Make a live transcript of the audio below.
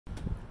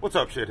What's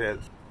up,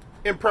 shitheads?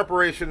 In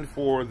preparation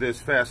for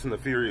this Fast and the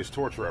Furious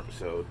torture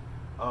episode,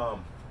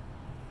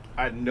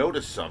 I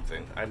noticed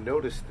something. I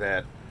noticed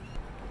that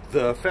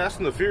the Fast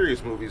and the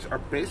Furious movies are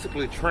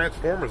basically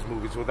Transformers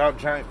movies without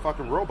giant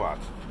fucking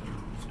robots.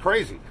 It's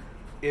crazy.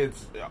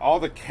 It's all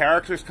the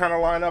characters kind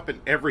of line up and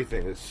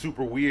everything. It's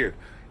super weird.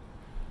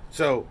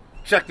 So,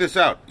 check this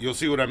out. You'll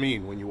see what I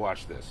mean when you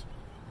watch this.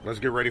 Let's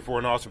get ready for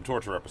an awesome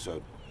torture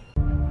episode.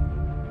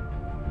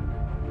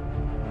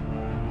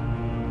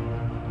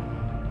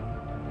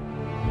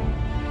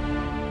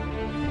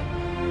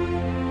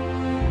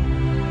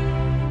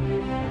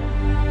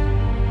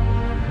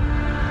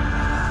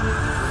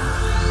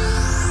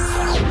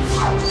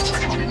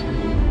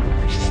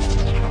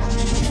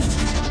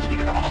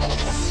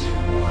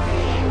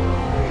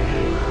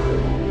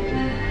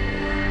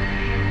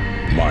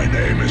 My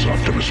name is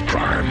Optimus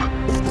Prime.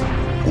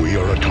 We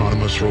are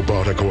autonomous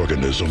robotic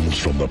organisms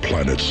from the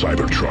planet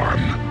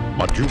Cybertron.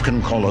 But you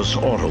can call us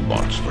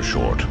Autobots for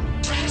short.